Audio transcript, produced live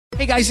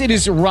Hey guys, it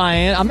is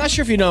Ryan. I'm not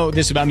sure if you know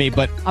this about me,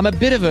 but I'm a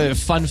bit of a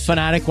fun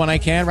fanatic when I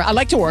can. I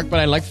like to work,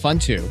 but I like fun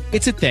too.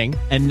 It's a thing.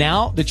 And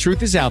now the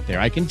truth is out there.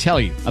 I can tell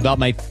you about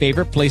my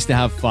favorite place to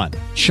have fun.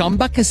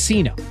 Chumba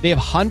Casino. They have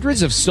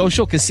hundreds of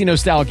social casino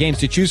style games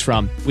to choose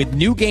from with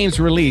new games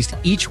released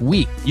each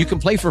week. You can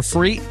play for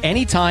free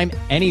anytime,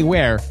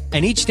 anywhere.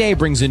 And each day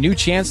brings a new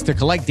chance to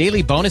collect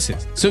daily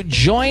bonuses. So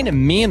join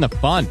me in the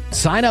fun.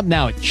 Sign up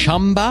now at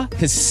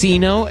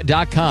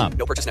ChumbaCasino.com.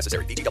 No purchase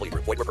necessary. VGW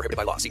Group. Void where prohibited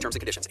by law. See terms and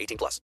conditions.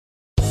 18+.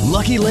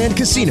 Lucky Land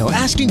Casino,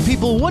 asking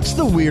people, what's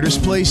the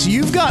weirdest place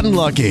you've gotten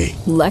lucky?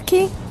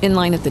 Lucky? In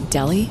line at the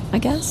deli, I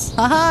guess?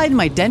 Aha, in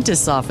my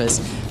dentist's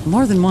office.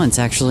 More than once,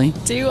 actually.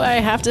 Do I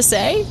have to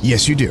say?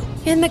 Yes, you do.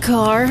 In the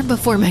car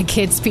before my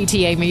kids'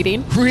 PTA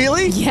meeting.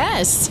 Really?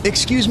 Yes.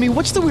 Excuse me,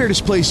 what's the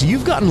weirdest place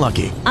you've gotten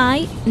lucky?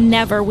 I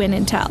never win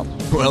and tell.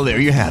 Well, there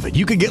you have it.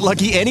 You can get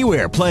lucky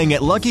anywhere, playing at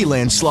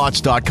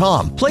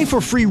LuckyLandSlots.com. Play for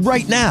free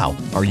right now.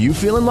 Are you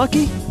feeling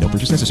lucky? No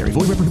purchase necessary.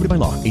 Void where prohibited by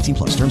law. 18+.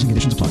 Terms and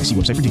conditions apply. See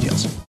website for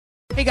details.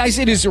 Hey guys,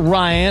 it is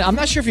Ryan. I'm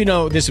not sure if you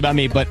know this about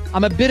me, but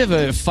I'm a bit of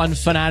a fun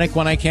fanatic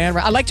when I can.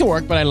 I like to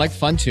work, but I like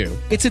fun too.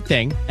 It's a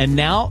thing. And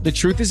now the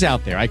truth is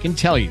out there. I can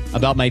tell you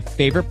about my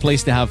favorite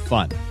place to have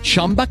fun.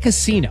 Chumba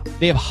Casino.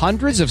 They have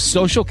hundreds of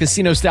social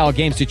casino style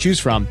games to choose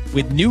from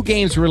with new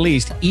games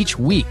released each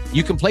week.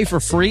 You can play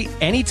for free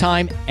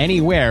anytime,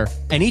 anywhere.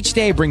 And each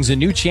day brings a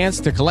new chance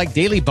to collect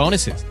daily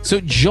bonuses. So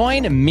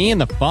join me in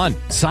the fun.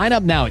 Sign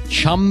up now at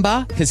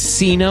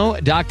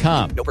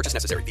ChumbaCasino.com. No purchase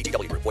necessary.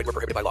 VGW Group. Void where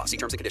prohibited by law. See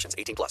terms and conditions.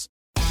 18+.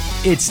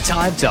 It's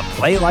time to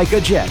play like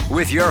a Jet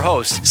with your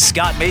host,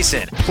 Scott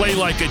Mason. Play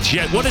like a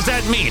Jet. What does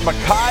that mean?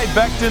 Mekhi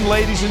Becton,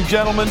 ladies and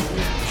gentlemen.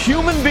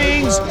 Human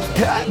beings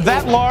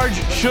that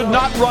large should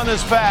not run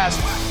as fast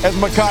as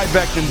Mekhi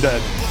Becton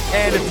did.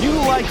 And if you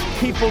like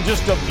people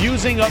just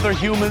abusing other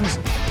humans,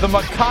 the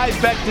Mekhi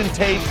Becton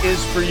tape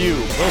is for you.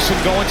 Wilson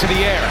going to the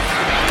air.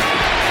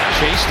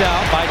 Chased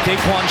out by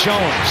Daquan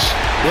Jones.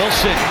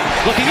 Wilson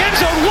looking end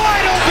zone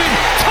wide open.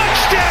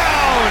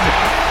 Touchdown!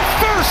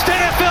 First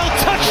NFL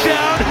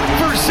touchdown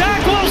for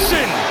Zach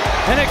Wilson.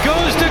 And it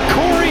goes to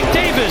Corey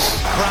Davis.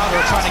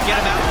 Crowder trying to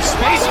get him out in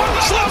space.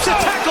 Slips a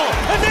tackle.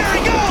 And there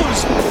he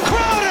goes.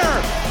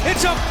 Crowder.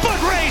 It's a foot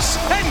race.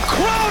 And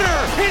Crowder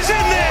is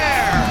in there.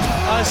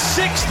 A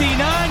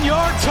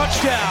 69-yard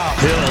touchdown.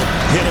 Hill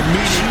hit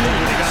immediately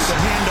when he got the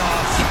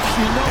handoff.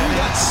 You know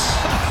that's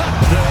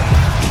The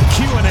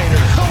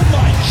Q-inator. oh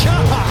my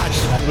gosh.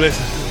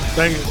 Listen,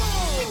 thank you.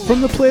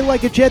 From the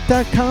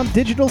PlayLikeAJet.com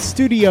digital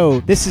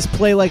studio, this is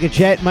Play Like a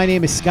Jet. My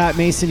name is Scott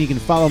Mason. You can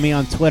follow me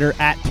on Twitter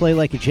at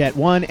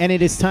PlayLikeAJet1. And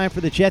it is time for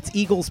the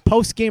Jets-Eagles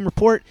post-game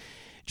report.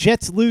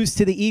 Jets lose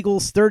to the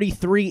Eagles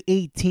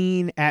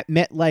 33-18 at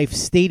MetLife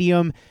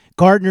Stadium.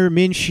 Gardner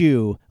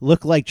Minshew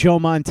looked like Joe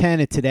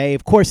Montana today.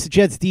 Of course, the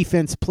Jets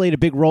defense played a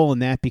big role in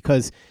that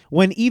because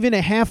when even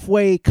a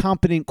halfway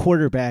competent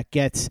quarterback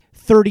gets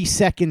 30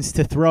 seconds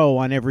to throw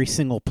on every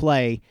single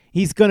play,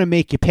 he's going to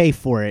make you pay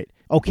for it.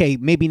 Okay,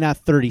 maybe not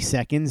 30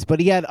 seconds,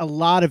 but he had a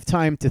lot of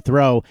time to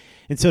throw.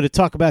 And so to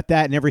talk about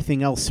that and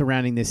everything else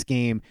surrounding this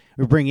game,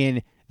 we bring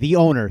in the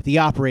owner, the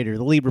operator,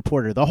 the lead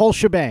reporter, the whole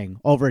shebang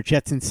over at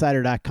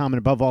JetsInsider.com. And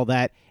above all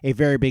that, a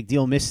very big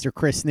deal, Mr.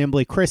 Chris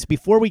Nimbley. Chris,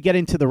 before we get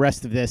into the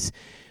rest of this,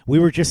 we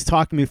were just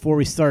talking before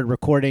we started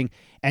recording,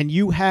 and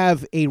you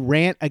have a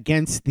rant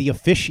against the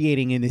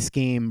officiating in this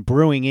game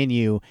brewing in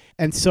you.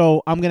 And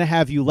so I'm going to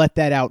have you let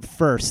that out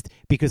first,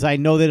 because I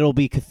know that it'll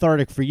be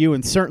cathartic for you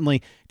and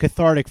certainly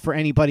cathartic for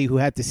anybody who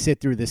had to sit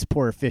through this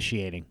poor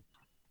officiating.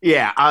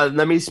 Yeah,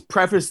 let me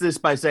preface this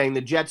by saying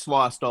the Jets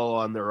lost all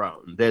on their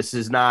own. This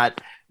is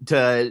not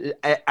to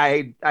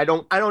I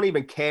don't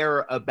even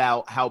care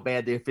about how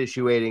bad the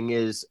officiating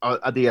is,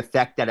 the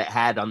effect that it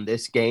had on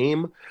this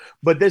game,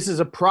 but this is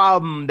a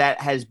problem that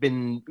has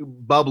been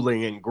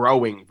bubbling and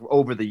growing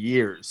over the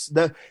years.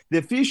 The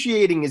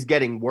officiating is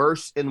getting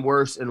worse and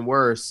worse and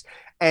worse,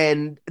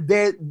 and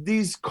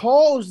these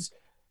calls,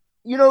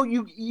 you know,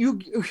 you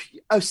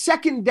a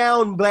second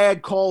down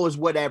bad call is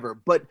whatever,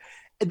 but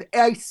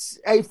I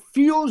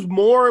feels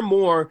more and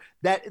more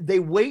that they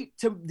wait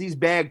to these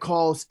bad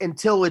calls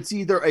until it's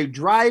either a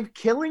drive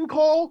killing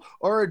call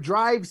or a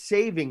drive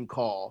saving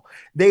call.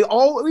 They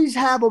always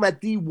have them at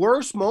the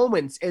worst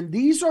moments, and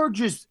these are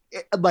just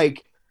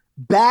like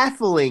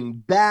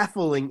baffling,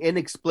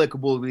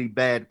 inexplicably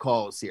bad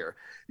calls here.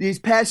 These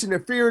pass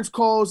interference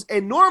calls,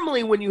 and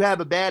normally when you have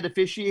a bad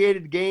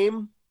officiated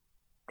game,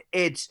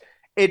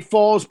 it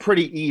falls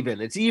pretty even.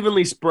 It's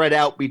evenly spread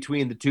out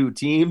between the two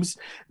teams.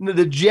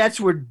 The Jets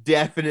were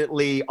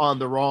definitely on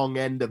the wrong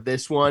end of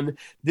this one.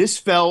 This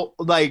felt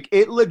like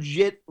it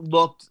legit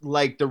looked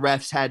like the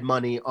refs had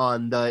money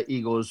on the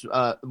Eagles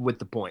with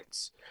the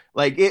points.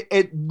 Like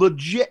it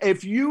legit.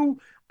 If you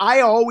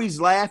I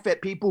always laugh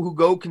at people who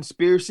go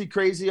conspiracy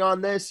crazy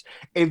on this.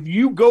 If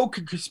you go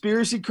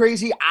conspiracy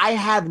crazy, I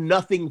have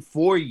nothing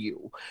for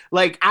you.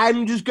 Like,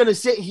 I'm just going to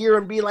sit here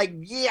and be like,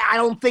 yeah, I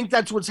don't think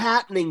that's what's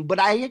happening, but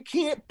I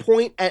can't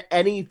point at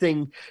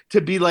anything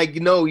to be like,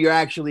 no, you're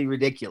actually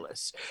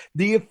ridiculous.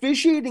 The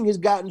officiating has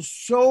gotten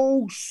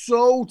so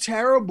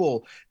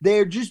terrible.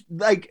 They're just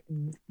like,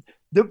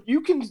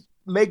 you can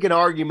make an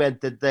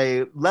argument that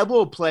the level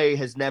of play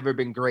has never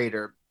been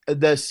greater.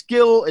 The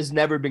skill has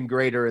never been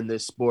greater in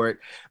this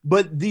sport,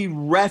 but the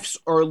refs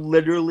are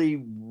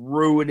literally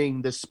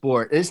ruining the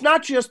sport. And it's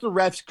not just the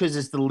refs because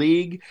it's the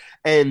league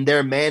and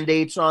their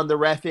mandates on the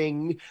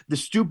reffing, the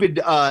stupid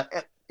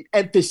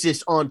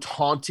emphasis on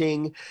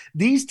taunting,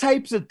 these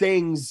types of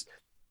things.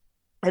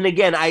 And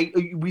again,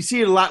 we see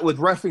it a lot with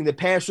roughing the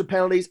passer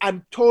penalties.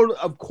 I'm told,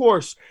 of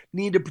course,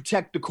 need to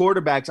protect the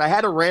quarterbacks. I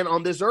had a rant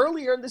on this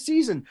earlier in the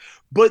season,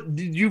 but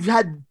you've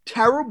had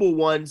terrible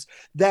ones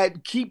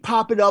that keep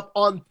popping up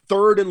on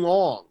 3rd and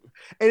long.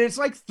 And it's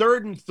like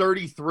 3rd and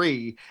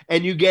 33,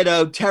 and you get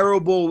a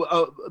terrible,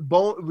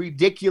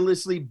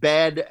 ridiculously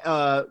bad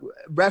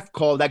ref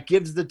call that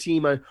gives the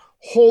team a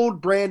whole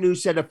brand new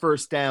set of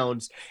first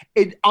downs.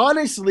 It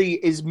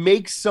honestly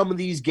makes some of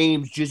these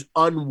games just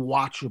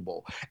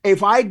unwatchable.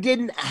 If I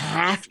didn't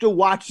have to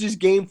watch this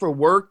game for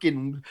work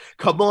and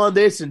come on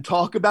this and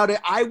talk about it,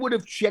 I would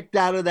have checked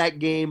out of that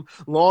game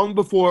long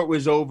before it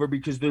was over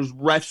because those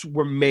refs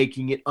were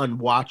making it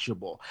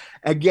unwatchable.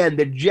 Again,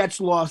 the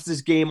Jets lost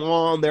this game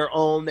on their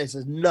own. This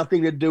has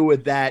nothing to do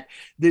with that.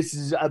 This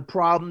is a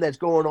problem that's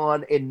going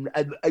on in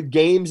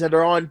games that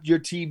are on your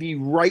TV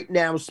right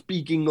now,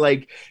 speaking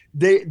like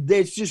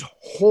it's just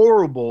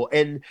horrible.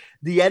 And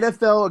the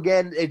NFL,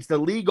 again, it's the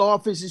league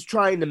office is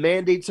trying to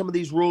mandate some of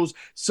these rules.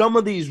 Some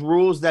of these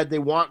rules that they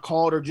want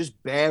called are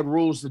just bad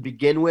rules to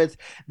begin with.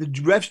 The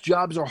refs'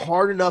 jobs are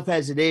hard enough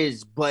as it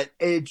is, but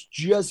it's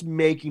just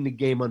making the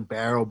game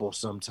unbearable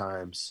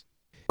sometimes.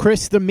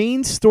 Chris, the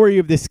main story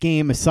of this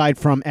game, aside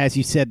from, as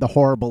you said, the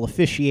horrible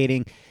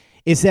officiating,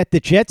 is that the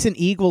Jets and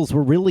Eagles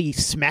were really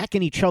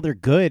smacking each other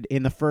good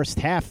in the first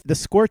half. The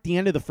score at the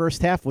end of the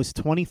first half was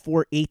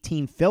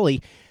 24-18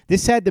 Philly.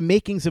 This had the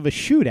makings of a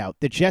shootout.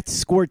 The Jets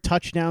scored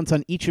touchdowns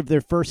on each of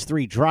their first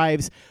 3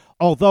 drives.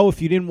 Although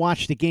if you didn't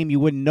watch the game, you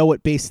wouldn't know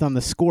it based on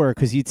the score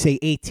because you'd say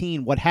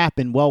 18. What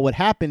happened? Well, what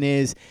happened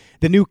is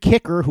the new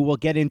kicker, who we'll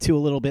get into a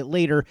little bit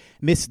later,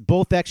 missed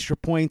both extra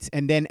points.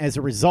 And then as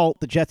a result,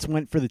 the Jets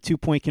went for the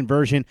 2-point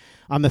conversion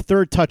on the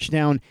 3rd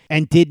touchdown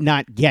and did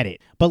not get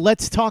it. But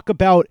let's talk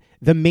about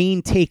the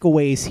main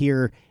takeaways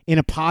here in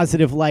a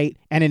positive light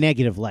and a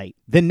negative light.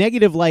 The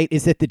negative light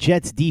is that the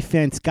Jets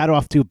defense got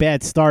off to a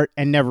bad start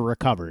and never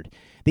recovered.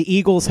 The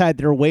Eagles had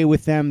their way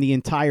with them the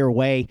entire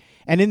way.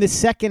 And in the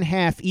second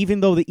half,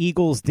 even though the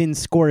Eagles didn't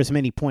score as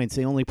many points,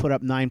 they only put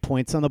up 9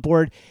 points on the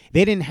board,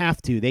 they didn't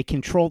have to. They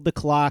controlled the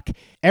clock.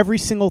 Every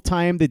single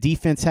time the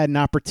defense had an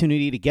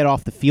opportunity to get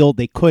off the field,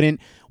 they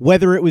couldn't.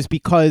 Whether it was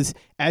because,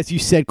 as you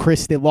said,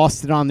 Chris, they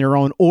lost it on their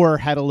own or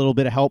had a little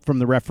bit of help from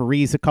the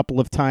referees a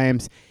couple of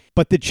times.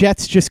 But the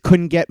Jets just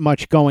couldn't get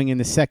much going in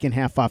the second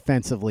half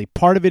offensively.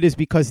 Part of it is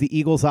because the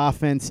Eagles'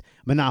 offense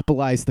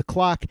monopolized the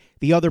clock.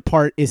 The other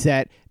part is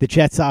that the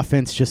Jets'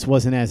 offense just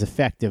wasn't as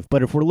effective.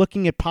 But if we're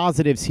looking at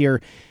positives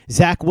here,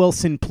 Zach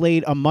Wilson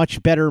played a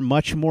much better,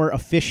 much more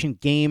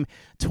efficient game.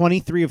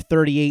 23 of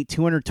 38,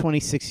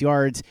 226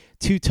 yards,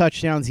 2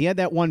 touchdowns. He had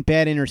that one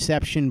bad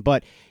interception,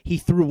 but he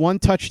threw 1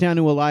 touchdown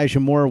to Elijah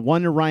Moore,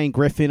 1 to Ryan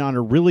Griffin on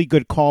a really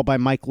good call by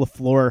Mike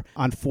LaFleur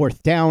on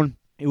 4th down.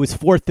 It was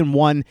 4th and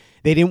 1.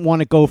 They didn't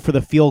want to go for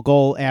the field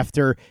goal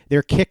after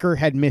their kicker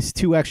had missed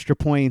 2 extra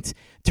points.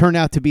 Turned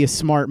out to be a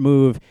smart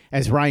move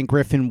as Ryan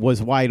Griffin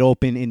was wide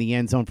open in the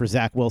end zone for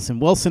Zach Wilson.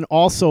 Wilson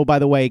also, by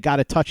the way,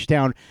 got a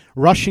touchdown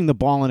rushing the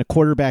ball in a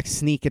quarterback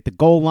sneak at the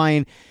goal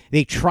line.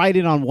 They tried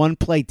it on one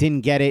play,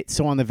 didn't get it.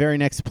 So on the very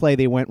next play,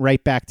 they went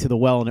right back to the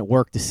well, and it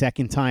worked a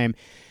second time.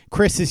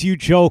 Chris, as you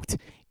joked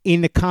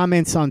in the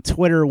comments on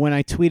Twitter when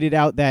I tweeted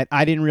out that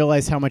I didn't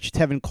realize how much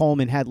Tevin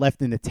Coleman had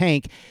left in the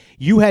tank,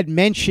 you had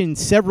mentioned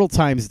several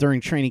times during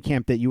training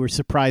camp that you were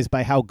surprised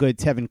by how good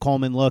Tevin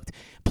Coleman looked.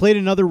 Played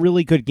another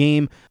really good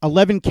game.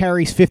 11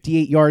 carries,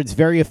 58 yards,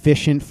 very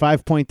efficient,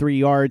 5.3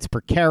 yards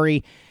per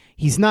carry.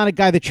 He's not a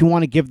guy that you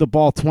want to give the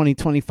ball 20,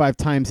 25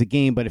 times a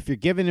game, but if you're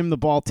giving him the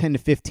ball 10 to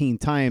 15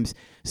 times,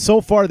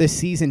 so far this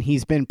season,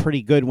 he's been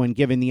pretty good when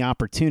given the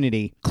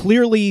opportunity.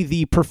 Clearly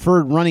the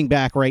preferred running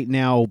back right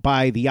now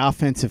by the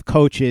offensive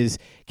coaches,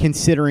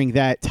 considering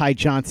that Ty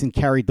Johnson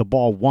carried the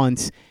ball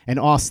once and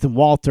Austin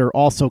Walter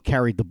also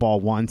carried the ball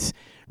once.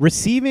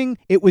 Receiving,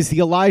 it was the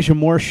Elijah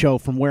Moore show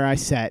from where I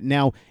sat.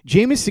 Now,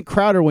 Jamison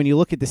Crowder, when you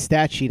look at the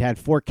stat sheet, had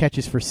 4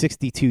 catches for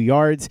 62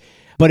 yards.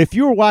 But if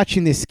you were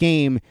watching this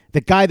game, the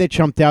guy that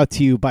jumped out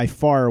to you by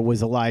far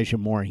was Elijah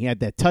Moore. He had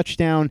that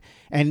touchdown,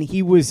 and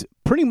he was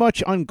pretty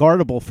much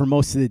unguardable for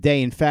most of the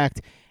day. In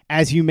fact,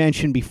 as you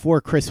mentioned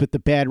before, Chris, with the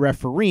bad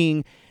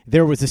refereeing,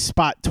 there was a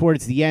spot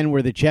towards the end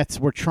where the Jets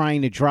were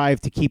trying to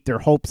drive to keep their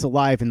hopes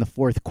alive in the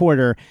fourth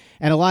quarter,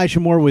 and Elijah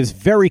Moore was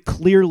very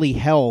clearly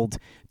held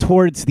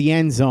towards the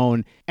end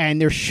zone, and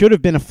there should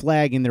have been a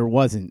flag, and there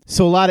wasn't.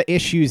 So a lot of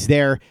issues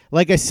there.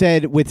 Like I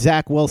said, with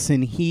Zach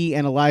Wilson, he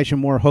and Elijah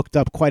Moore hooked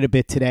up quite a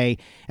bit today,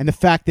 and the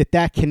fact that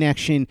that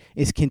connection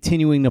is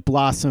continuing to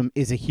blossom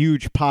is a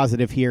huge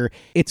positive here.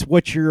 It's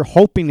what you're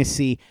hoping to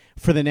see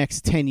for the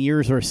next 10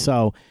 years or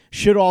so.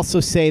 Should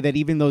also say that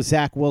even though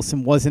Zach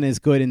Wilson wasn't as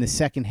good in the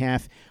second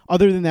half,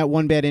 other than that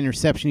one bad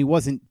interception, he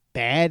wasn't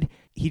bad.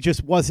 He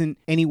just wasn't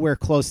anywhere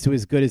close to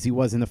as good as he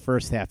was in the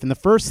first half. In the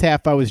first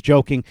half, I was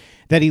joking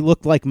that he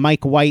looked like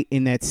Mike White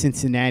in that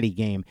Cincinnati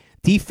game.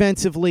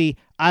 Defensively,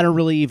 I don't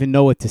really even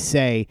know what to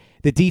say.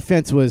 The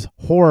defense was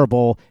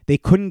horrible. They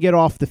couldn't get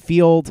off the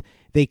field.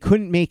 They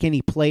couldn't make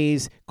any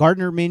plays.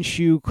 Gardner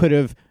Minshew could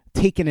have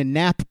taken a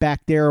nap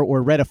back there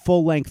or read a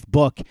full-length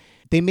book.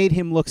 They made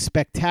him look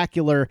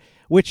spectacular,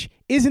 which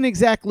isn't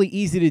exactly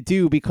easy to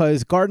do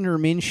because Gardner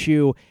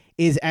Minshew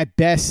is at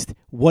best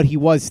what he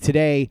was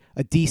today,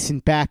 a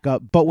decent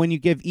backup. But when you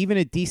give even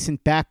a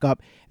decent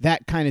backup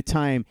that kind of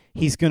time,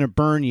 he's going to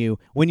burn you.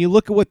 When you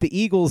look at what the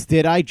Eagles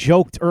did, I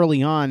joked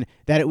early on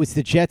that it was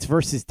the Jets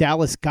versus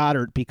Dallas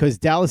Goedert because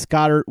Dallas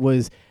Goedert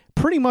was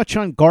pretty much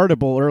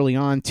unguardable early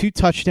on. 2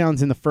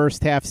 touchdowns in the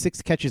first half,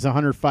 6 catches,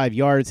 105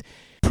 yards.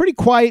 Pretty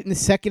quiet in the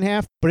second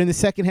half, but in the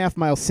second half,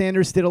 Miles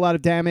Sanders did a lot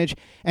of damage.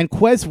 And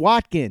Quez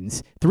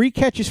Watkins, 3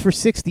 catches for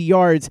 60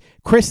 yards.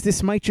 Chris,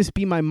 this might just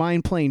be my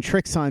mind playing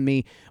tricks on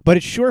me, but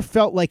it sure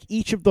felt like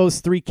each of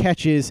those 3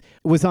 catches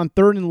was on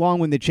 3rd and long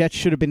when the Jets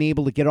should have been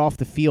able to get off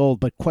the field,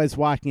 but Quez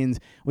Watkins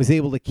was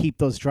able to keep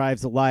those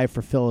drives alive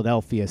for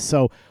Philadelphia.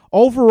 So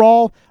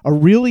overall, a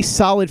really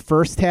solid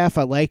first half.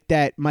 I like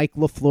that Mike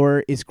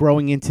LaFleur is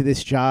growing into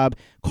this job.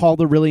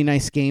 Called a really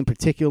nice game,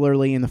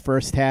 particularly in the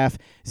first half.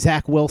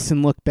 Zach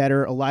Wilson looked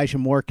better. Elijah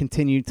Moore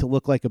continued to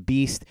look like a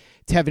beast.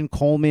 Tevin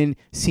Coleman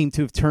seemed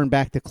to have turned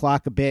back the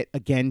clock a bit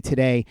again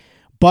today.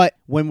 But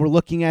when we're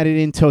looking at it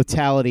in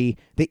totality,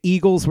 the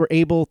Eagles were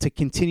able to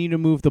continue to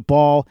move the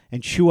ball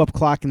and chew up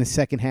clock in the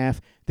second half.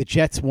 The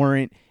Jets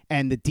weren't,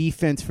 and the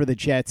defense for the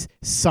Jets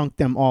sunk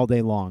them all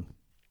day long.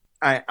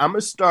 All right, I'm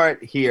going to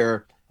start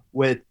here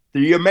with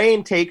your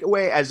main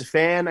takeaway. As a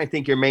fan, I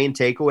think your main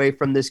takeaway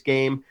from this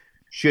game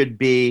should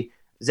be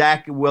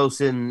Zach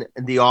Wilson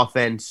and the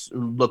offense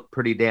looked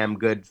pretty damn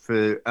good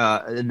for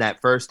in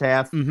that first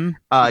half.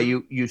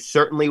 Mm-hmm. You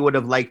certainly would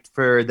have liked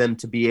for them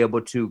to be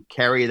able to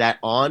carry that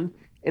on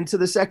into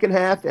the second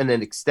half and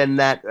then extend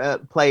that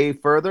play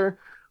further.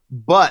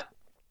 But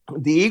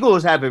the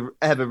Eagles have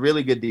a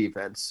really good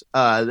defense.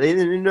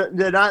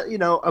 They're not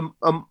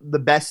the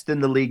best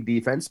in the league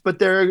defense, but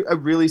they're a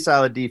really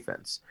solid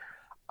defense.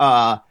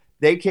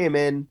 They came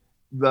in.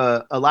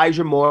 The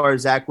Elijah Moore,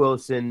 Zach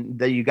Wilson,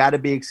 that you got to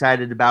be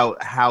excited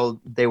about how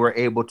they were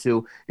able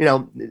to,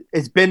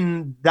 it's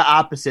been the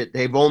opposite.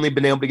 They've only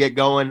been able to get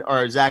going,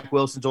 or Zach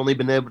Wilson's only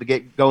been able to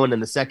get going in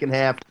the second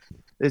half.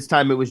 This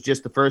time it was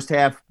just the first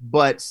half,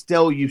 but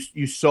still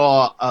you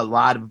saw a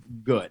lot of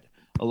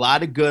a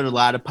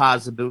lot of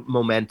positive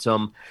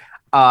momentum.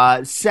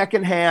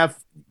 Second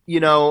half,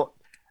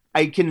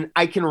 I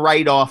can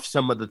write off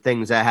some of the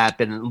things that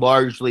happened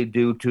largely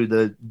due to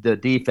the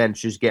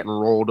defense just getting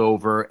rolled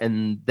over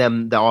and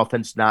the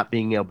offense not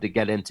being able to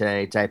get into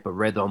any type of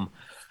rhythm.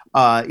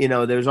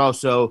 There's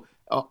also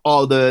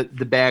all the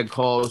bad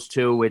calls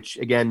too, which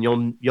again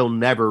you'll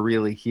never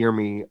really hear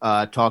me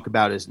talk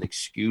about as an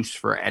excuse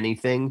for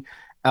anything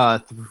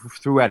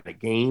throughout a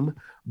game.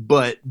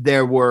 But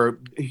there were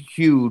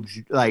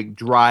huge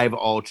drive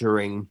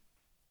altering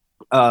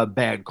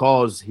bad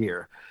calls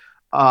here.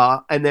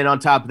 And then on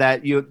top of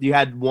that, you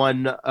had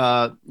one,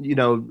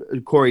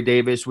 Corey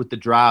Davis with the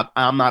drop.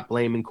 I'm not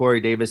blaming Corey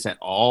Davis at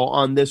all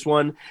on this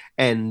one.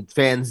 And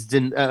fans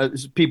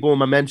people in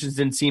my mentions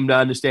didn't seem to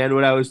understand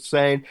what I was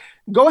saying.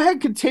 Go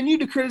ahead, continue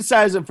to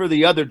criticize him for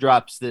the other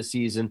drops this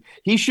season.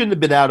 He shouldn't have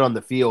been out on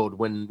the field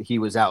when he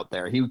was out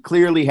there. He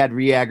clearly had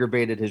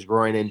re-aggravated his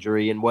groin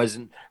injury and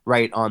wasn't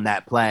right on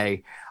that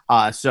play.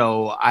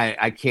 So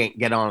I can't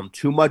get on him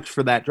too much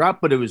for that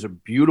drop, but it was a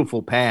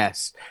beautiful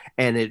pass.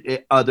 And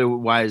it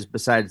otherwise,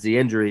 besides the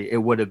injury, it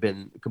would have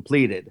been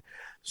completed.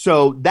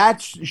 So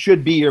that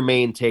should be your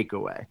main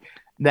takeaway.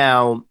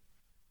 Now,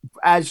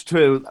 as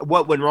to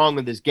what went wrong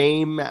with this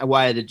game,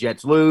 why the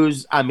Jets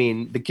lose, I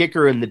mean, the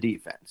kicker and the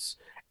defense.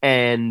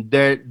 And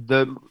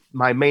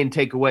my main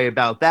takeaway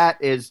about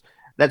that is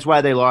that's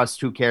why they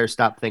lost. Who cares?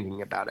 Stop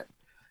thinking about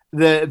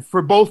it.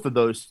 For both of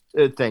those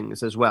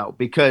things as well,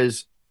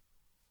 because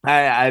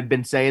I've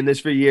been saying this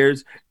for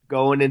years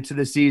going into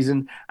the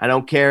season. I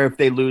don't care if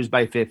they lose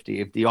by 50.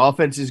 If the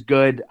offense is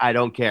good, I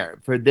don't care.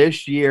 For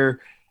this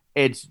year,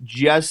 it's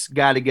just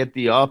got to get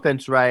the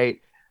offense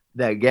right.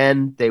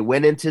 Again, they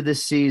went into the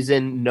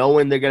season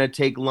knowing they're going to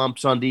take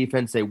lumps on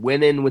defense. They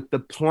went in with the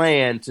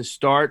plan to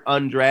start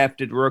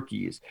undrafted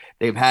rookies.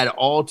 They've had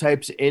all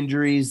types of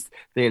injuries.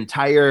 The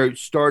entire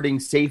starting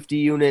safety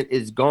unit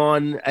is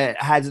gone.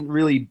 It hasn't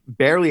really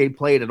barely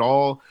played at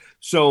all.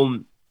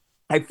 So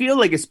I feel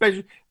like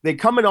especially they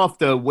coming off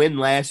the win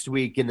last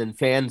week, and then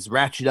fans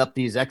ratchet up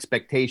these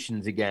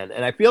expectations again.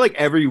 And I feel like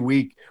every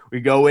week we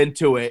go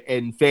into it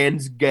and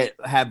fans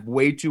have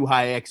way too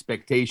high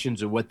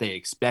expectations of what they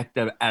expect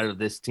out of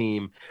this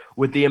team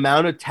with the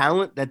amount of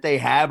talent that they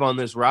have on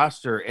this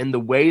roster and the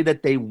way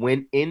that they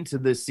went into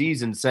the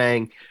season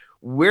saying,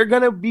 we're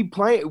going to be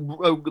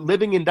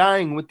living and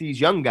dying with these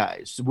young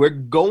guys. We're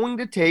going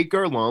to take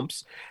our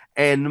lumps,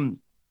 and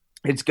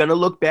it's going to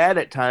look bad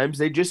at times.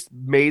 They just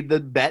made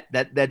the bet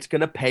that that's going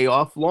to pay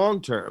off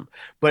long term.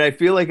 But I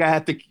feel like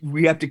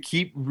we have to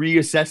keep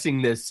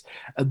reassessing this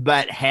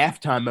about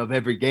halftime of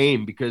every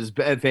game because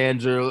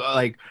fans are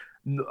like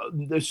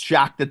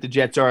shocked that the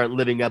Jets aren't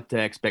living up to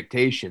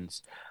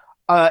expectations.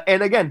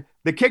 And again,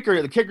 the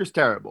kicker's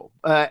terrible.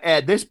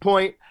 At this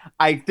point,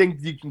 I think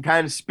you can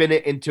kind of spin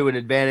it into an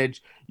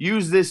advantage.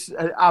 Use this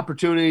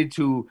opportunity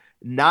to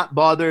not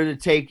bother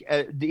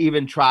to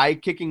even try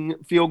kicking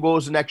field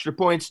goals and extra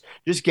points.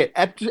 Just get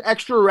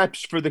extra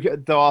reps for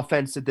the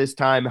offense at this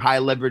time, high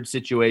leverage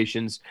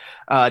situations.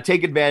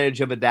 Take advantage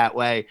of it that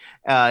way.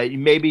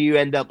 Maybe you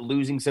end up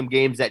losing some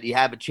games that you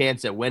have a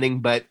chance at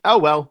winning, but oh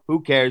well,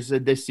 who cares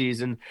this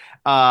season?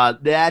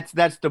 That's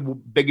the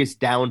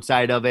biggest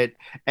downside of it.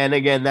 And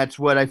again, that's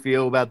what I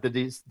feel about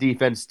the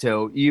defense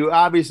too. You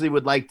obviously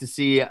would like to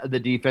see the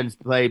defense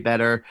play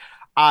better.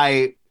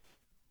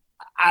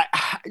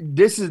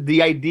 This is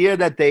the idea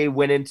that they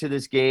went into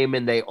this game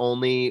and they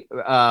only,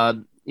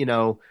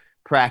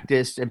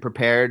 practiced and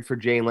prepared for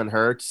Jalen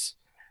Hurts.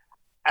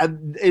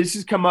 This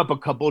has come up a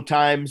couple of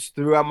times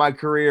throughout my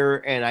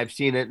career, and I've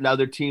seen it in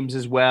other teams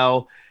as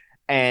well.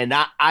 And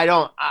I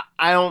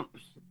don't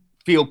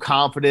feel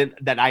confident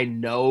that I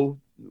know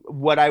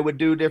what I would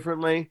do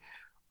differently.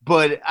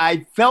 But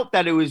I felt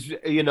that it was,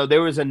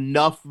 there was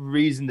enough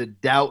reason to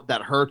doubt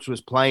that Hurts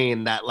was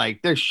playing that,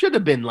 like, there should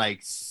have been, like,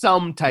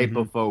 some type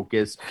of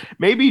focus.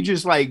 Maybe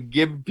just, like,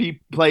 give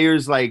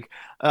players, like,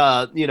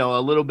 a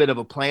little bit of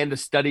a plan to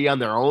study on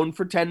their own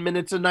for 10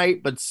 minutes a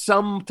night, but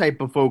some type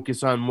of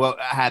focus on what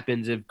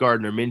happens if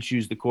Gardner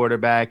Minshew's the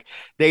quarterback.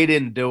 They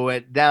didn't do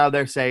it. Now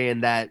they're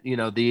saying that,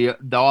 the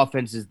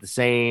offense is the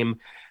same.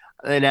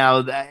 And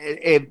now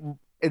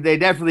they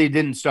definitely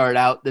didn't start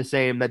out the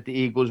same that the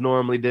Eagles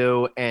normally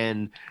do,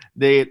 and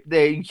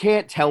you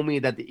can't tell me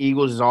that the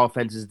Eagles'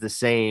 offense is the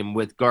same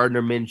with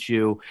Gardner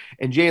Minshew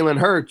and Jalen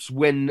Hurts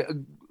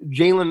when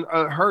Jalen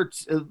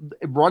Hurts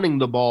running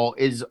the ball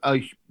is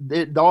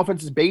the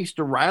offense is based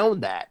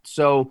around that.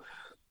 So,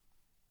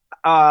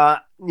 I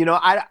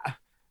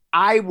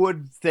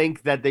would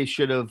think that they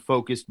should have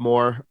focused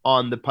more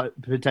on the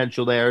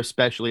potential there,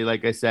 especially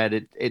like I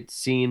said, it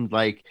seemed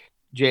like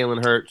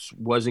Jalen Hurts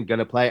wasn't going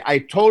to play. I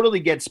totally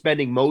get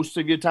spending most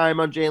of your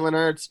time on Jalen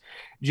Hurts.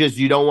 Just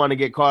you don't want to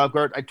get caught off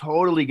guard. I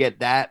totally get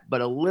that,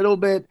 but a little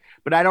bit.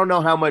 But I don't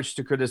know how much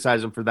to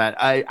criticize him for that.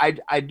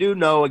 I do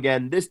know,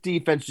 again, this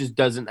defense just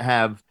doesn't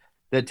have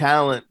the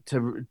talent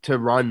to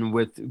run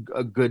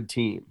with good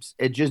teams.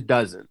 It just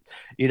doesn't.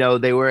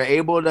 They were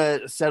able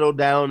to settle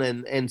down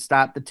and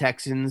stop the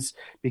Texans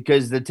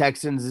because the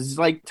Texans is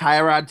like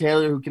Tyrod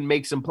Taylor who can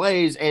make some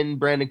plays and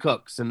Brandon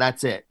Cooks, and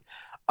that's it.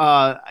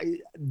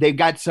 They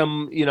got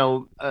some,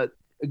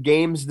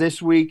 games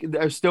this week.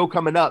 They're still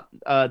coming up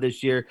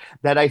this year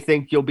that I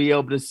think you'll be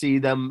able to see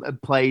them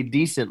play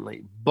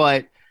decently.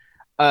 But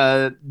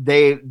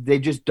they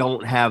just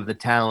don't have the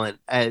talent.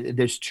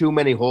 There's too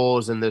many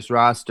holes in this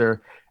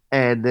roster.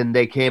 And then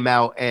they came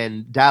out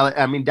and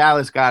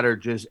Dallas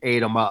Goedert just ate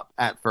them up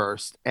at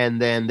first.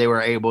 And then they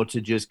were able to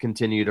just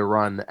continue to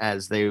run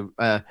as they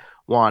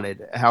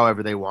wanted,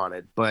 however they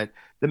wanted. But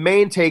the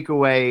main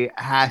takeaway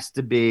has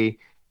to be,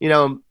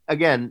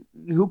 again,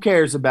 who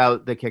cares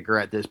about the kicker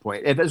at this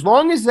point? As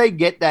long as they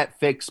get that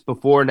fixed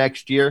before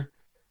next year,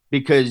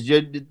 because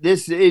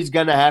this is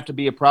going to have to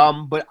be a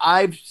problem. But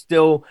I'm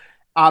still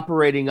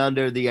operating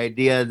under the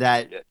idea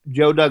that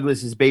Joe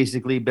Douglas has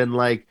basically been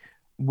like,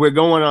 we're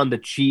going on the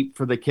cheap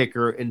for the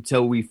kicker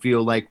until we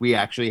feel like we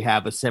actually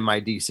have a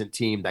semi-decent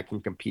team that can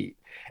compete.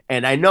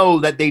 And I know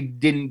that they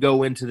didn't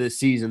go into this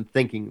season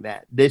thinking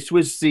that. This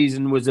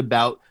season was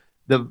about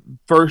the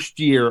first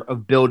year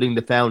of building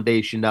the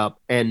foundation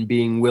up and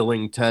being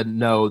willing to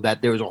know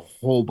that there's a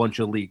whole bunch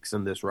of leaks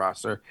in this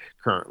roster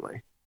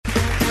currently.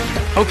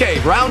 Okay,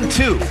 round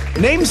two.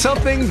 Name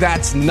something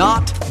that's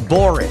not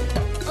boring.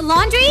 A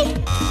laundry?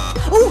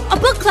 Ooh, a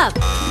book club.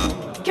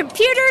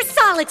 Computer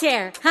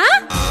solitaire,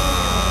 huh?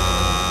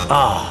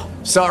 Ah,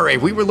 oh, sorry,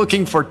 we were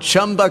looking for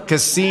Chumba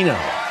Casino.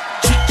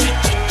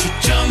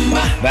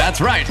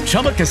 That's right.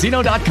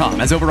 ChumbaCasino.com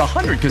has over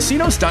 100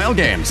 casino-style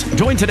games.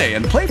 Join today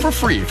and play for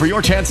free for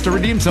your chance to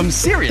redeem some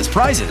serious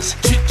prizes.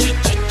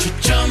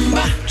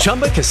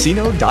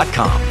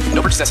 ChumbaCasino.com.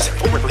 No purchase necessary.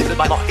 Void where prohibited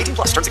by law. 18+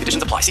 terms and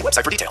conditions apply. See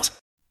website for details.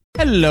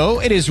 Hello,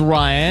 it is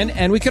Ryan,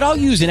 and we could all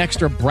use an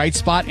extra bright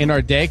spot in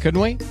our day, couldn't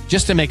we?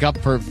 Just to make up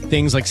for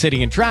things like sitting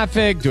in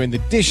traffic, doing the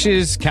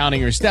dishes, counting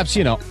your steps,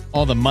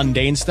 all the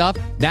mundane stuff.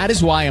 That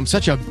is why I'm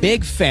such a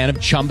big fan of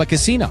Chumba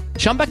Casino.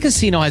 Chumba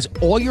Casino has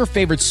all your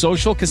favorite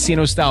social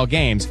casino-style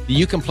games that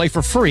you can play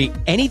for free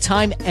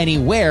anytime,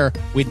 anywhere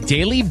with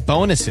daily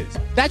bonuses.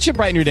 That should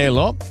brighten your day a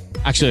little.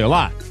 Actually, a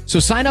lot.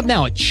 So sign up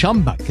now at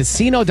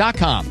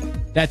ChumbaCasino.com.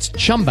 That's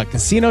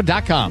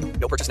ChumbaCasino.com.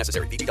 No purchase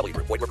necessary. VGW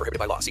Group. Void where prohibited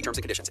by law. See terms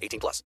and conditions.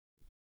 18+.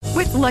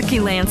 With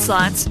Lucky Land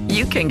Slots,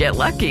 you can get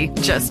lucky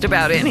just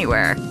about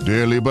anywhere.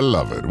 Dearly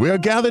beloved, we are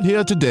gathered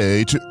here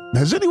today to...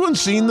 Has anyone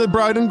seen the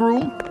bride and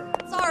groom?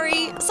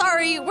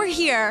 Sorry, we're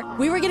here.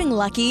 We were getting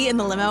lucky in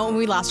the limo and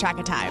we lost track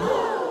of time.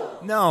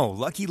 No,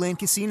 Lucky Land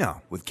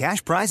Casino, with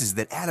cash prizes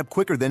that add up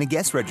quicker than a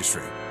guest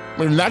registry.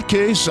 In that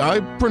case,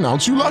 I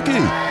pronounce you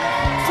lucky.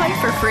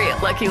 Play for free at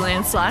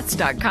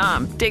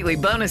LuckyLandSlots.com. Daily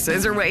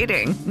bonuses are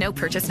waiting. No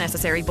purchase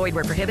necessary. Void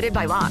where prohibited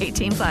by law.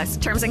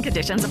 18+. Terms and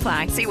conditions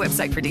apply. See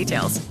website for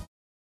details.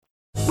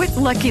 With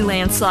Lucky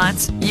Land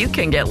Slots, you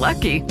can get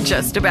lucky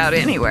just about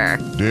anywhere.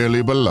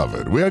 Dearly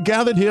beloved, we are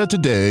gathered here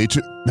today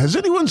to... Has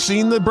anyone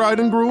seen the bride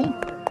and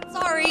groom?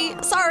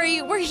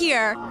 Sorry, we're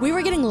here. We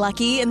were getting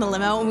lucky in the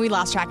limo and we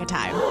lost track of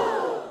time.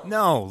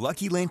 No,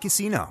 Lucky Land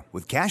Casino,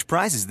 with cash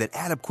prizes that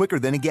add up quicker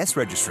than a guest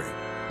registry.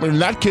 In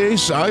that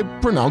case, I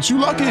pronounce you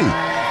lucky.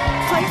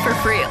 Play for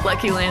free at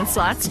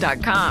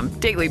LuckyLandSlots.com.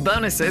 Daily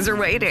bonuses are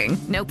waiting.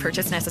 No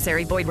purchase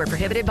necessary. Void where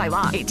prohibited by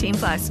law.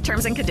 18+.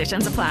 Terms and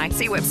conditions apply.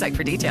 See website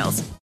for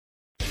details.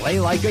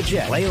 Play like a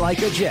Jet. Play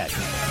like a Jet.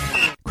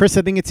 Chris,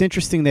 I think it's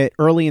interesting that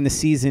early in the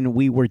season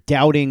we were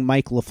doubting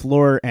Mike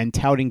LaFleur and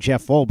touting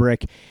Jeff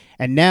Ulbrich,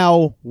 and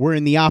now we're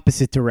in the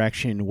opposite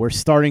direction. We're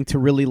starting to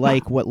really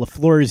like what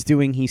LaFleur is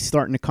doing. He's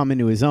starting to come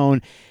into his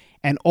own,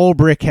 and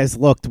Ulbrich has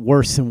looked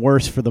worse and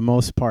worse for the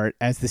most part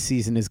as the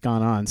season has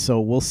gone on.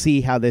 So we'll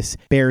see how this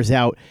bears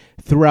out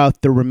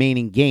throughout the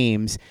remaining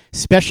games.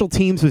 Special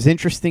teams was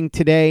interesting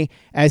today.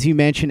 As you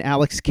mentioned,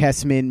 Alex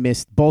Kessman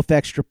missed both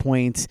extra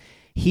points.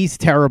 He's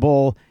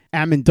terrible.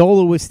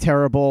 Amendola was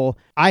terrible.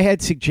 I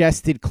had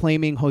suggested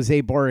claiming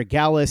Jose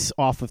Borregales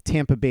off of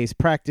Tampa Bay's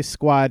practice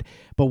squad,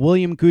 but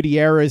William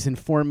Gutierrez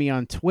informed me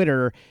on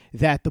Twitter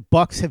that the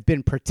Bucs have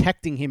been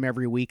protecting him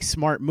every week.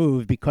 Smart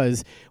move,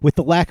 because with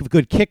the lack of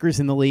good kickers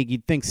in the league,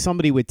 you'd think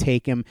somebody would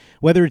take him.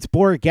 Whether it's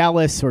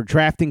Borregales or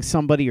drafting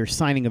somebody or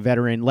signing a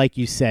veteran, like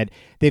you said,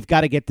 they've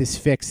got to get this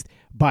fixed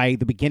by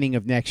the beginning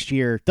of next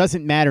year.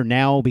 Doesn't matter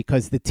now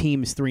because the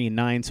team is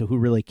 3-9, so who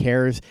really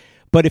cares?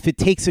 But if it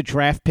takes a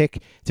draft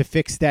pick to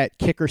fix that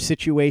kicker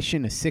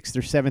situation, a 6th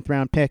or 7th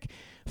round pick,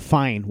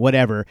 fine,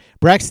 whatever.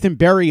 Braxton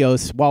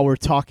Berrios, while we're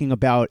talking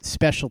about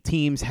special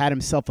teams, had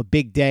himself a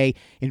big day.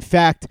 In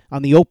fact,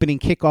 on the opening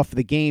kickoff of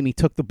the game, he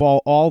took the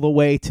ball all the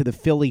way to the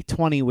Philly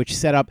 20, which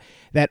set up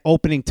that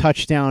opening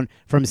touchdown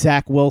from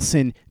Zach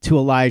Wilson to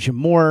Elijah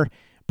Moore.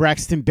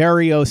 Braxton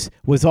Berrios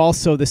was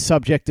also the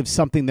subject of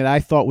something that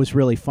I thought was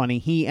really funny.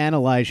 He and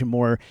Elijah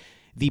Moore,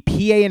 the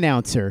PA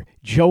announcer,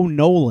 Joe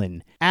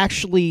Nolan,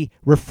 actually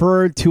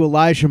referred to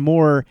Elijah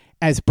Moore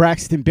as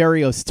Braxton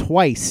Berrios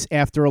twice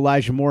after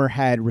Elijah Moore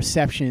had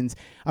receptions.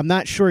 I'm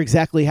not sure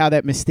exactly how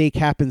that mistake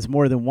happens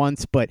more than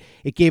once, but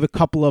it gave a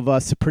couple of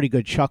us a pretty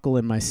good chuckle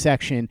in my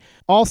section.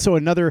 Also,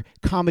 another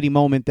comedy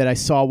moment that I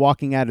saw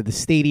walking out of the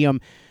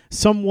stadium,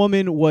 some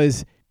woman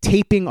was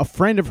taping a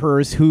friend of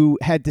hers who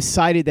had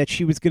decided that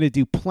she was going to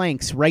do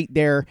planks right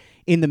there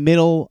in the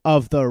middle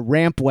of the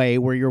rampway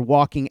where you're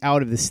walking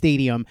out of the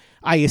stadium.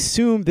 I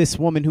assume this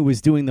woman who was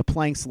doing the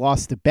planks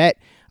lost a bet.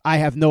 I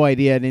have no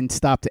idea. I didn't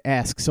stop to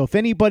ask. So if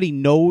anybody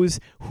knows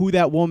who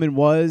that woman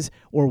was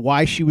or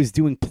why she was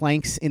doing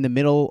planks in the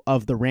middle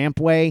of the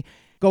rampway,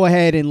 go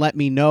ahead and let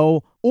me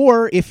know.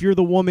 Or if you're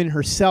the woman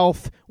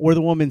herself or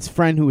the woman's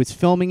friend who is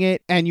filming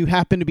it and you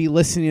happen to be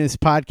listening to this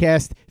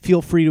podcast,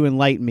 feel free to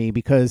enlighten me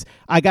because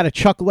I got a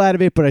chuckle out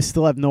of it, but I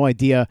still have no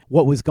idea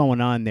what was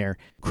going on there.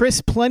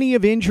 Chris, plenty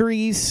of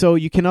injuries, so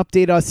you can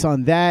update us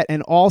on that.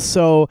 And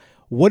also,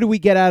 what do we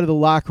get out of the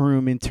locker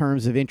room in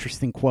terms of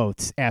interesting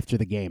quotes after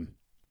the game?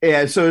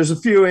 Yeah, so there's a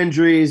few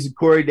injuries.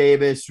 Corey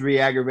Davis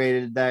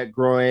re-aggravated that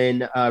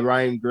groin.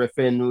 Ryan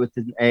Griffin with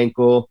an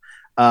ankle.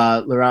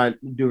 Laurent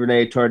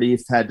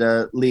Duvernay-Tardif had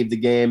to leave the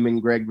game,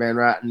 and Greg Van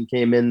Roten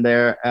came in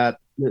there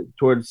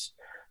towards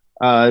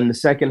in the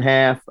second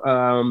half.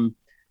 And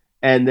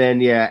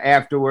then,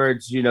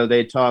 afterwards,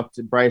 they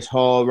talked. Bryce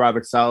Hall,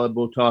 Robert Saleh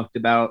talked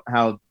about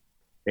how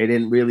they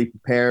didn't really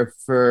prepare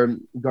for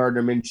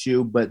Gardner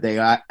Minshew, but they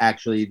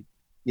actually,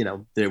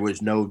 there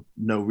was no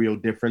real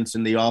difference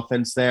in the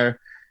offense there.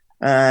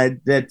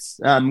 That's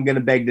I'm going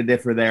to beg to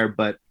differ there,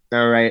 but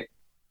all right.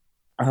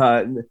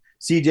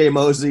 CJ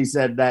Mosley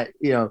said that,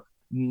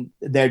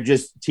 they're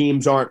just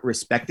teams aren't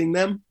respecting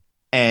them,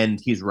 and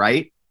he's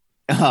right.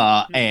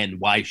 And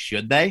why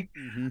should they?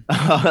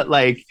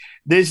 Mm-hmm.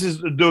 This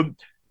is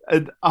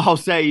I'll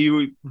say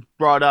you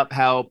brought up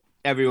how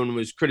everyone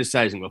was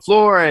criticizing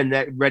LaFleur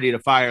and ready to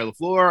fire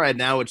LaFleur, and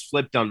now it's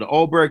flipped onto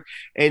Ulbrich,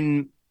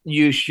 and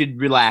you should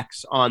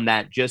relax on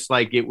that, just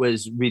like it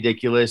was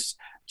ridiculous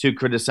to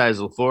criticize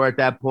LaFleur at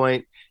that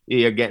point.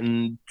 You're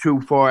getting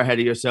too far ahead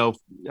of yourself,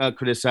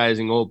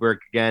 criticizing Ulbrich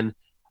again.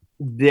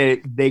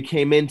 They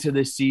came into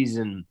the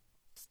season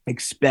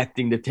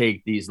expecting to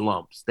take these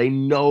lumps. They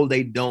know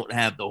they don't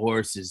have the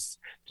horses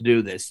to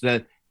do this.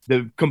 The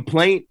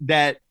complaint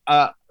that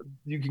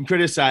you can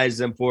criticize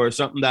them for,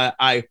 something that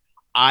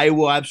I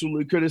will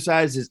absolutely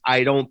criticize, is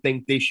I don't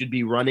think they should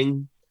be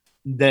running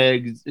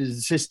the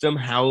system,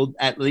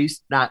 at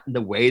least not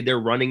the way they're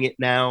running it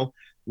now,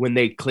 when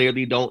they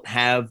clearly don't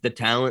have the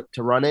talent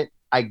to run it.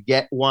 I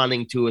get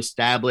wanting to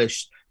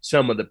establish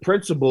some of the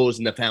principles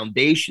and the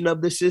foundation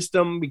of the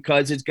system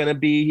because it's going to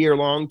be here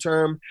long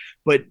term,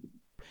 but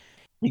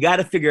you got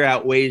to figure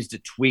out ways to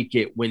tweak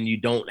it when you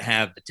don't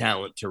have the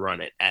talent to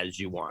run it as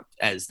you want,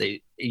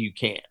 you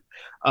can.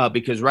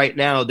 Because right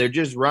now they're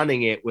just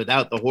running it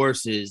without the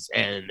horses,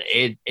 and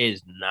it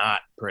is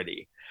not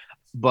pretty.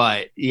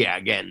 But yeah,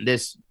 again,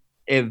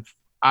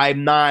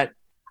 I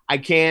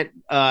can't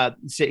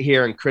sit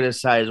here and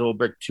criticize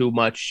Ulbrich too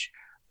much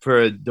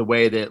for the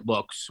way that it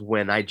looks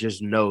when I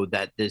just know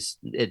that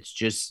it's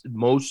just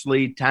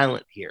mostly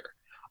talent here.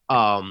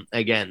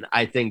 Again,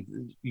 I think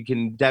you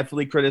can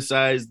definitely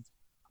criticize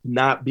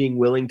not being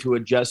willing to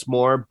adjust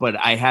more, but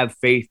I have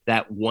faith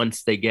that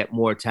once they get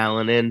more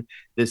talent in,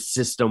 this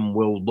system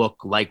will look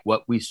like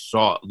what we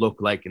saw it look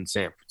like in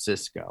San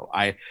Francisco.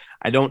 I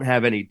don't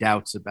have any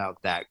doubts about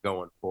that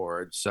going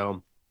forward.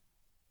 So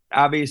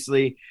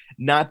obviously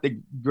not the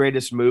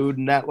greatest mood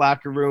in that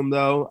locker room,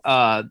 though,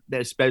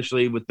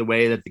 especially with the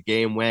way that the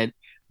game went,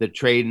 the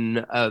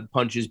trading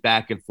punches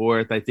back and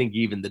forth. I think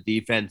even the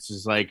defense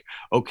is like,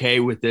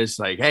 okay with this.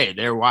 Like, hey,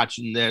 they're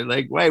watching. They're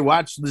like, wait,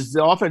 watch this.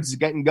 The offense is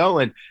getting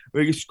going.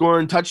 We're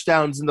scoring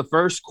touchdowns in the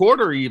first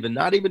quarter, even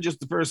not even just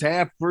the first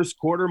half, first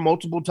quarter,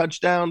 multiple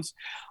touchdowns.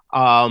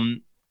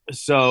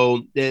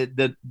 So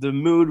the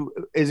mood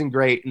isn't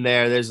great in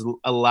there. There's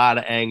a lot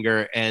of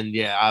anger. And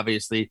yeah,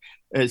 obviously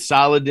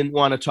Saleh didn't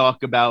want to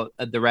talk about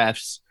the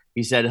refs.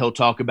 He said he'll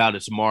talk about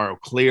it tomorrow.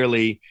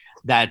 Clearly,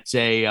 that's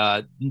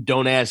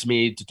don't ask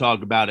me to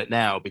talk about it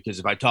now, because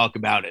if I talk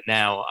about it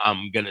now,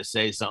 I'm going to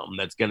say something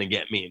that's going to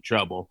get me in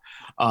trouble.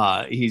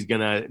 He's going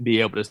to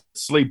be able to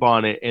sleep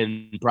on it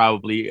and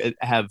probably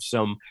have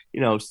some,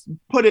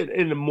 put it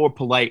in a more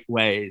polite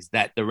ways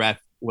that the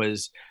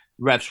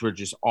refs were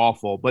just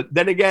awful. But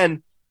then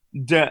again,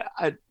 to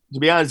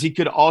be honest, he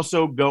could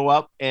also go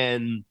up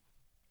and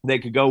they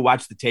could go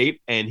watch the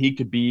tape and he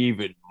could be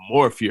even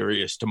more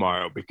furious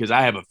tomorrow, because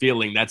I have a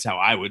feeling that's how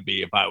I would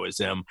be if I was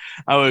him.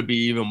 I would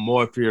be even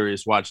more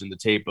furious watching the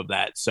tape of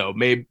that. So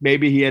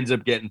maybe he ends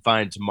up getting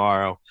fined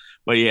tomorrow.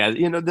 But yeah,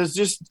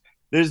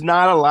 there's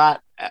not a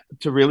lot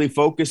to really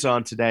focus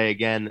on today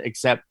again,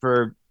 except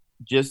for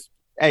just,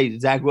 hey,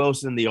 Zach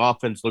Wilson, the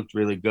offense looked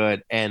really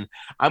good. And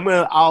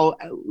I'll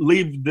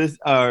leave this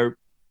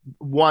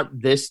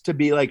want this to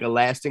be like a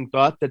lasting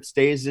thought that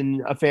stays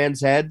in a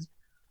fan's head.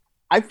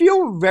 I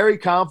feel very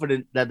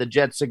confident that the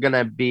Jets are going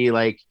to be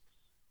like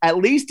at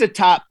least a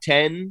top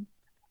 10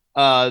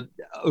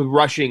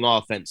 rushing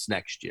offense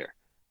next year.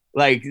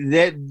 Like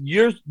that,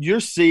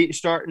 you're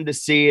starting to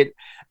see it.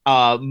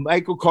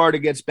 Michael Carter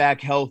gets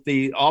back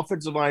healthy.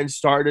 Offensive line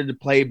started to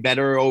play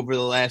better over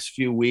the last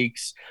few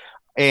weeks,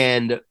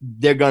 and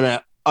they're going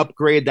to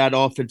upgrade that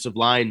offensive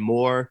line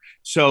more.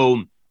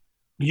 So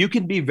you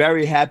can be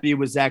very happy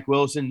with Zach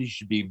Wilson. You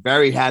should be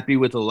very happy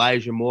with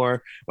Elijah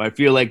Moore. I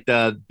feel like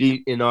the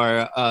beat in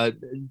our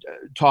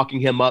talking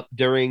him up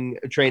during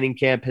training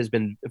camp has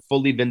been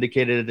fully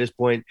vindicated at this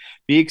point.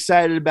 Be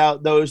excited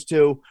about those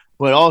two.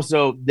 But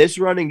also, this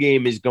running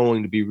game is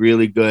going to be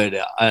really good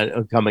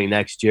coming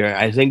next year.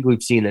 I think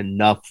we've seen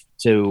enough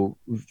to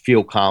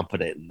feel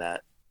confident in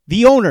that.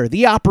 The owner,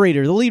 the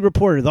operator, the lead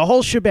reporter, the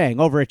whole shebang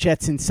over at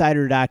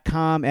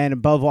jetsinsider.com. And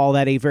above all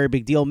that, a very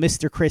big deal,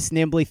 Mr. Chris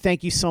Nimbley.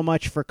 Thank you so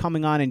much for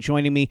coming on and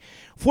joining me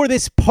for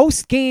this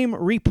post-game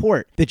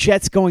report. The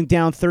Jets going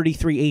down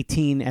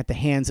 33-18 at the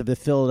hands of the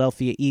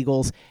Philadelphia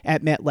Eagles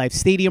at MetLife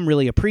Stadium.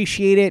 Really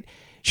appreciate it.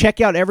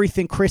 Check out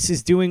everything Chris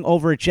is doing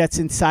over at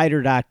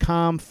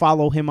jetsinsider.com.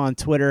 Follow him on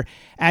Twitter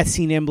at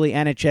 @CNimbley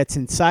and at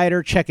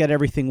JetsInsider. Check out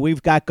everything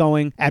we've got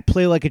going at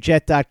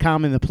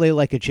playlikeajet.com and the Play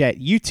Like a Jet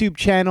YouTube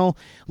channel.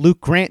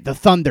 Luke Grant, the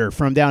Thunder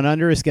from Down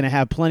Under, is going to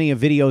have plenty of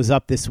videos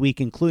up this week,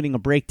 including a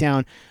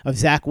breakdown of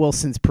Zach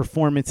Wilson's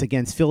performance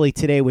against Philly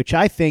today, which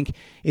I think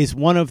is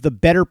one of the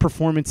better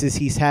performances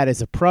he's had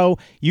as a pro.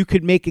 You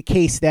could make a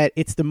case that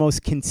it's the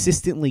most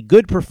consistently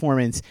good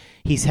performance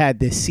he's had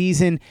this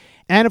season.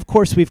 And, of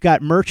course, we've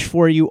got merch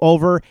for you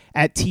over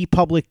at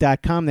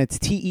teepublic.com. That's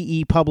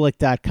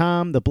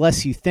teepublic.com. The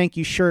Bless You Thank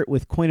You shirt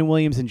with Quinn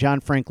Williams and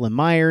John Franklin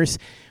Myers.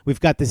 We've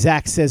got the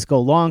Zach Says Go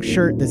Long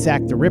shirt, the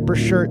Zach the Ripper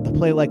shirt, the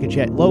Play Like a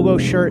Jet logo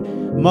shirt,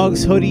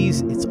 mugs,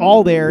 hoodies. It's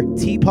all there.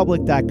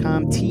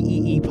 teepublic.com,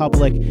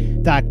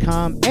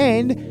 teepublic.com.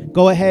 And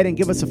go ahead and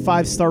give us a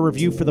 5-star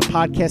review for the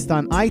podcast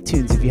on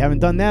iTunes if you haven't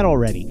done that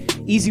already.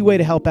 Easy way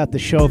to help out the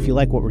show if you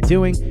like what we're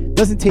doing.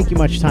 Doesn't take you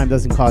much time,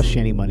 doesn't cost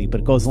you any money, but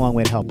it goes a long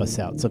way to help us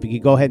out. So if you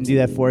could go ahead and do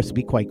that for us, we'd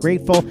be quite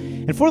grateful.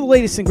 And for the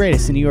latest and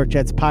greatest in New York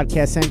Jets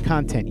podcasts and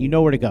content, you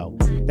know where to go.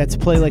 That's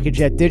Play Like a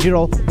Jet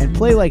Digital and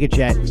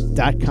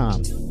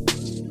PlayLikeAJet.com.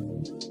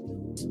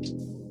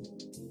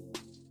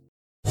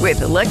 With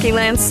the Lucky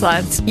Land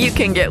Slots, you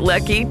can get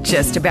lucky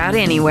just about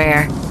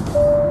anywhere.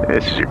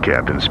 This is your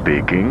captain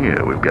speaking.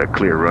 We've got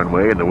clear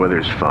runway and the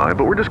weather's fine,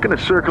 but we're just going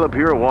to circle up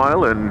here a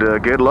while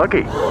and get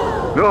lucky.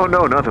 No,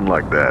 nothing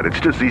like that. It's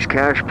just these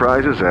cash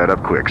prizes add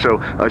up quick. So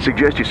I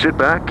suggest you sit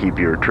back, keep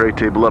your tray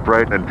table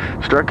upright, and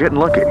start getting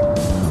lucky.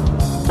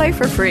 Play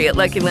for free at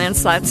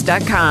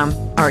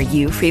LuckyLandSlots.com. Are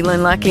you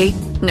feeling lucky?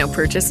 No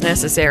purchase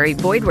necessary.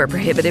 Void where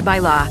prohibited by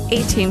law.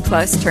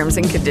 18+ terms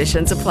and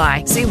conditions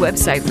apply. See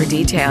website for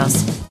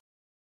details.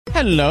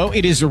 Hello,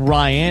 it is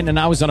Ryan, and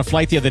I was on a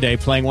flight the other day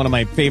playing one of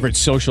my favorite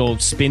social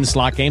spin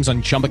slot games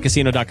on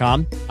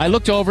ChumbaCasino.com. I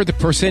looked over at the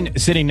person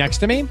sitting next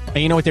to me, and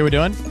you know what they were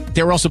doing?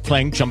 They were also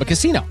playing Chumba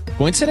Casino.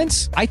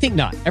 Coincidence? I think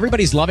not.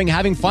 Everybody's loving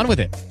having fun with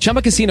it.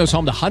 Chumba Casino is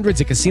home to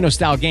hundreds of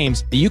casino-style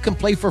games that you can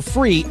play for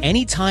free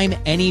anytime,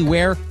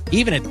 anywhere,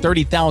 even at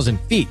 30,000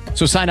 feet.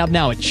 So sign up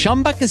now at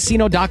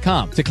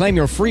ChumbaCasino.com to claim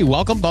your free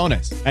welcome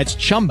bonus. That's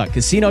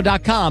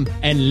ChumbaCasino.com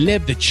and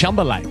live the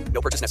Chumba life. No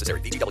purchase necessary.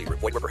 VGW.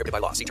 Void where prohibited by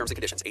law. See terms and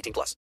conditions.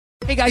 18+.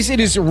 Hey guys, it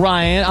is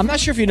Ryan. I'm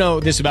not sure if you know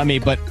this about me,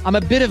 but I'm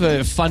a bit of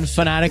a fun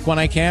fanatic when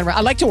I can.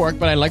 I like to work,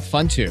 but I like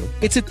fun too.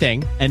 It's a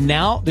thing. And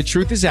now the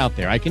truth is out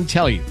there. I can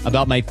tell you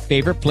about my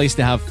favorite place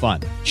to have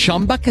fun.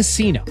 Chumba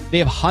Casino. They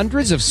have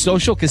hundreds of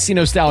social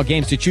casino style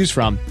games to choose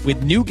from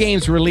with new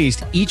games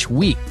released each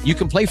week. You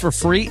can play for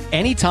free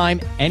anytime,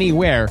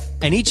 anywhere,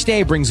 and each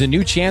day brings a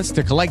new chance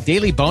to collect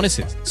daily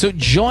bonuses. So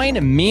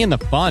join me in the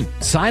fun.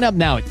 Sign up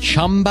now at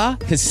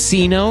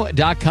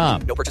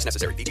ChumbaCasino.com. No purchase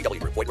necessary.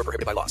 VGW. Void where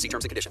prohibited by law. See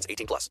terms and conditions.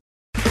 18+.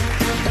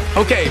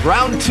 Okay,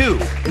 round two.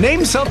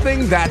 Name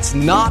something that's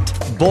not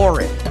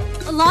boring.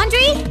 A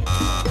laundry?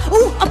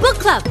 Ooh, a book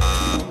club.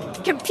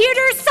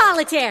 Computer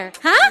solitaire,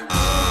 huh?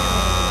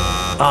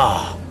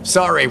 Ah,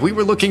 sorry, we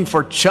were looking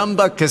for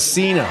Chumba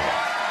Casino.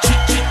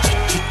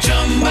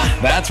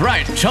 That's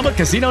right,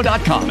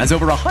 ChumbaCasino.com has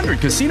over 100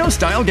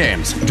 casino-style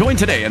games. Join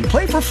today and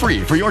play for free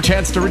for your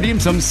chance to redeem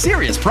some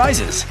serious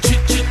prizes.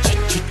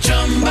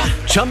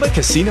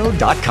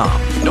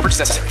 ChumbaCasino.com. No purchase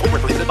necessary. Void where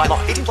prohibited by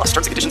law. 18+. Terms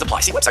and conditions apply.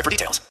 See website for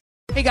details.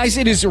 Hey guys,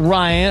 it is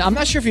Ryan. I'm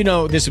not sure if you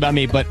know this about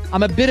me, but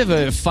I'm a bit of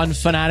a fun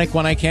fanatic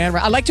when I can.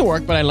 I like to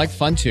work, but I like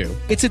fun too.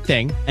 It's a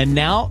thing. And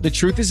now the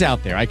truth is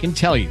out there. I can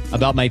tell you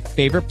about my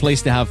favorite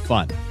place to have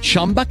fun.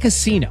 Chumba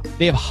Casino.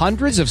 They have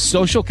hundreds of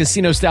social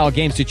casino style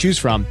games to choose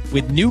from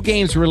with new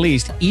games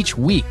released each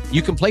week.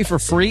 You can play for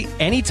free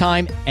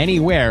anytime,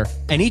 anywhere,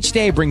 and each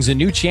day brings a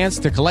new chance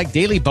to collect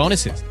daily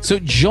bonuses. So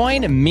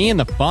join me in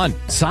the fun.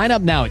 Sign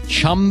up now at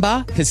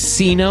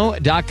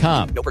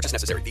ChumbaCasino.com. No purchase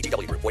necessary.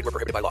 VGW. Void where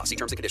prohibited by law. See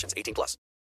terms and conditions. 18+.